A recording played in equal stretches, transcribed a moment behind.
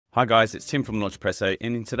Hi guys, it's Tim from Launchpresso,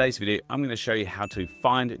 and in today's video, I'm going to show you how to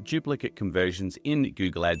find duplicate conversions in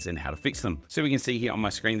Google Ads and how to fix them. So we can see here on my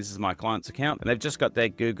screen, this is my client's account, and they've just got their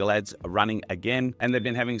Google Ads running again, and they've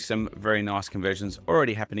been having some very nice conversions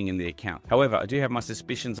already happening in the account. However, I do have my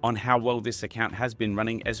suspicions on how well this account has been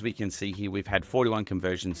running. As we can see here, we've had 41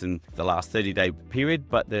 conversions in the last 30-day period,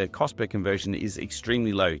 but the cost per conversion is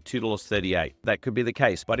extremely low, $2.38. That could be the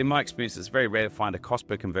case, but in my experience, it's very rare to find a cost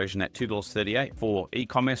per conversion at $2.38 for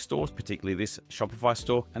e-commerce stores, particularly this Shopify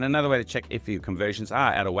store. And another way to check if your conversions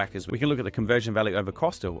are out of whack is we can look at the conversion value over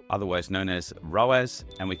cost, or otherwise known as ROAS,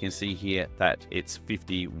 and we can see here that it's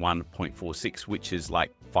 51.46, which is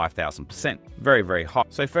like 5,000%. Very, very hot.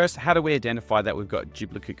 So first, how do we identify that we've got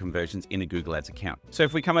duplicate conversions in a Google Ads account? So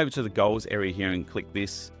if we come over to the goals area here and click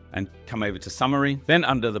this, and come over to summary. Then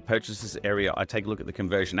under the purchases area, I take a look at the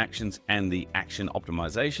conversion actions and the action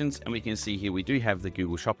optimizations. And we can see here, we do have the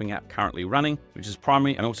Google Shopping app currently running, which is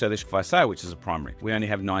primary, and also the Shopify sale, which is a primary. We only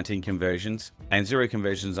have 19 conversions and 0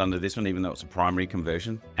 conversions under this one, even though it's a primary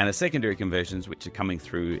conversion, and the secondary conversions, which are coming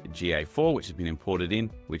through GA4, which has been imported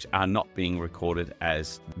in, which are not being recorded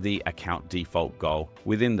as the account default goal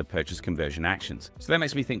within the purchase conversion actions. So that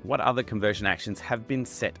makes me think, what other conversion actions have been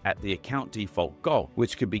set at the account default goal,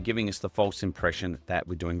 which could be giving us the false impression that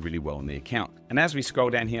we're doing really well in the account. And as we scroll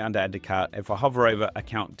down here under add to cart, if I hover over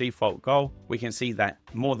account default goal, we can see that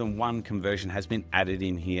more than one conversion has been added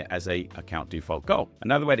in here as a account default goal.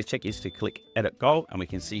 Another way to check is to click edit goal, and we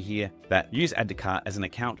can see here that use add to cart as an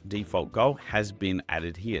account default goal has been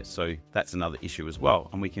added here. So that's another issue as well.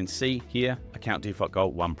 And we can see here account default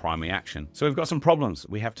goal, one primary action. So we've got some problems.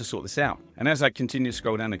 We have to sort this out. And as I continue to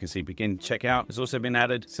scroll down, I can see begin checkout has also been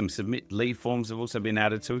added. Some submit lead forms have also been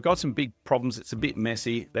added. So we've got some big problems. It's a bit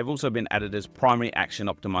messy. They've also been added as primary action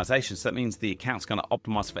optimization. So that means the account's going to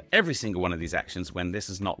optimize for every single one of these actions when this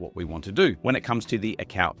is not what we want to do when it comes to the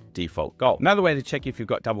account default goal. Another way to check if you've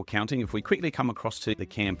got double counting, if we quickly come across to the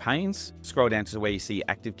campaigns, scroll down to where you see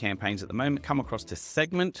active campaigns at the moment, come across to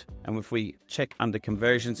segment, and if we check under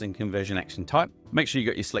conversions and conversion action type, make sure you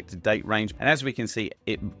got your selected date range. And as we can see,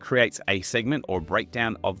 it creates a segment or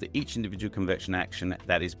breakdown of each individual conversion action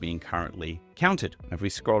that is being currently counted. If we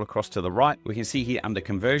scroll across to the right, we can see here under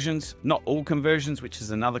conversions, not all conversions, which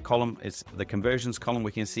is another column. It's the conversions column.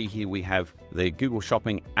 We can see here we have the Google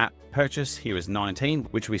Shopping app purchase. Here is 19,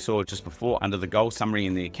 which we saw just before under the goal summary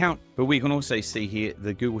in the account. But we can also see here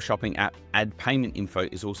the Google Shopping app add payment info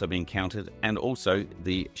is also being counted, and also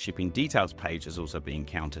the shipping details page is also being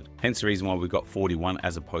counted. Hence the reason why we've got 41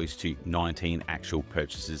 as opposed to 19 actual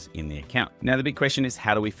purchases in the account. Now the big question is,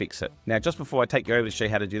 how do we fix it? Now just before I take you over to show you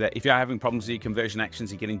how to do that, if you're having problems with your conversion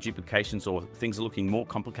actions, you're getting duplications, or things are looking more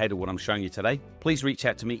complicated what I'm showing you today, please reach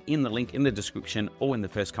out to me in the link in the description or in the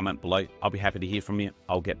first comment below. I'll be happy to hear from you.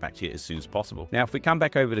 I'll get back to you as soon as possible. Now if we come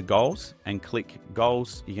back over to goals and click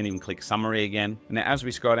goals, you can even click summary again. Now as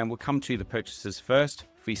we scroll down, we'll come to the purchases first.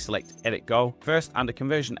 If we select edit goal, first under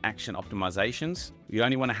conversion action optimizations, you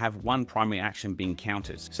only want to have one primary action being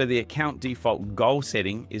counted. So the account default goal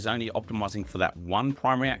setting is only optimizing for that one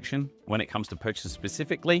primary action. When it comes to purchases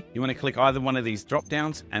specifically, you want to click either one of these drop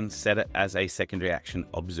downs and set it as a secondary action,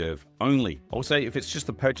 observe only. Also, if it's just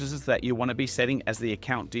the purchases that you want to be setting as the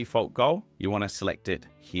account default goal, you want to select it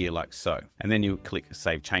here like so. And then you click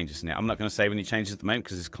save changes. Now, I'm not going to save any changes at the moment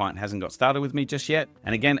because this client hasn't got started with me just yet.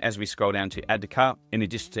 And again, as we scroll down to add to cart, in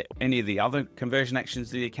addition to any of the other conversion actions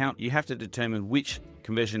to the account, you have to determine which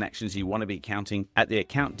conversion actions you want to be counting at the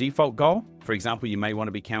account default goal. For example, you may want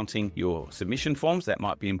to be counting your submission forms. That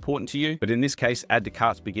might be important to you. But in this case, add to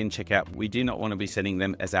carts, begin checkout, we do not want to be setting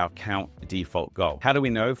them as our account default goal. How do we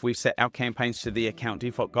know if we've set our campaigns to the account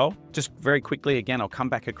default goal? Just very quickly, again, I'll come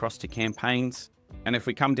back across to campaigns. And if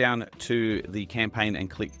we come down to the campaign and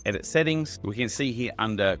click edit settings, we can see here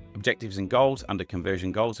under objectives and goals, under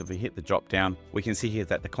conversion goals, if we hit the drop down, we can see here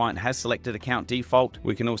that the client has selected account default.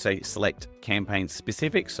 We can also select campaign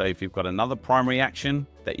specific. So if you've got another primary action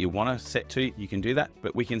that you want to set to, you can do that.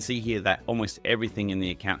 But we can see here that almost everything in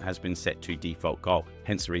the account has been set to default goal.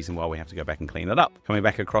 Hence the reason why we have to go back and clean it up. Coming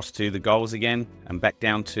back across to the goals again and back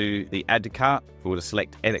down to the add to cart, we'll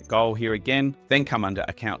select edit goal here again, then come under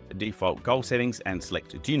account default goal settings and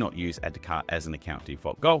select do not use add to cart as an account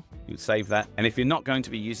default goal. You'd save that. And if you're not going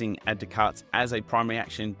to be using add to carts as a primary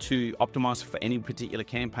action to optimize for any particular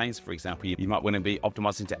campaigns, for example, you might want to be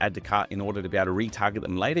optimizing to add to cart in order to be able to retarget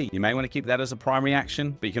them later. You may want to keep that as a primary action.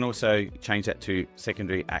 action, but you can also change that to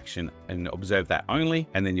secondary action and observe that only,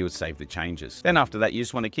 and then you would save the changes. Then after that, you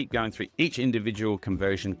just want to keep going through each individual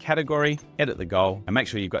conversion category, edit the goal, and make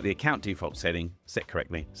sure you've got the account default setting set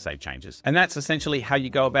correctly, save changes. And that's essentially how you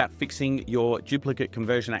go about fixing your duplicate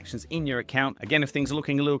conversion actions in your account. Again, if things are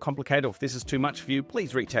looking a little complicated, or if this is too much for you,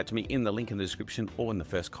 please reach out to me in the link in the description or in the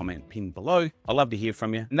first comment pinned below. I'd love to hear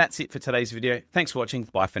from you. And that's it for today's video. Thanks for watching.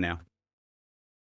 Bye for now.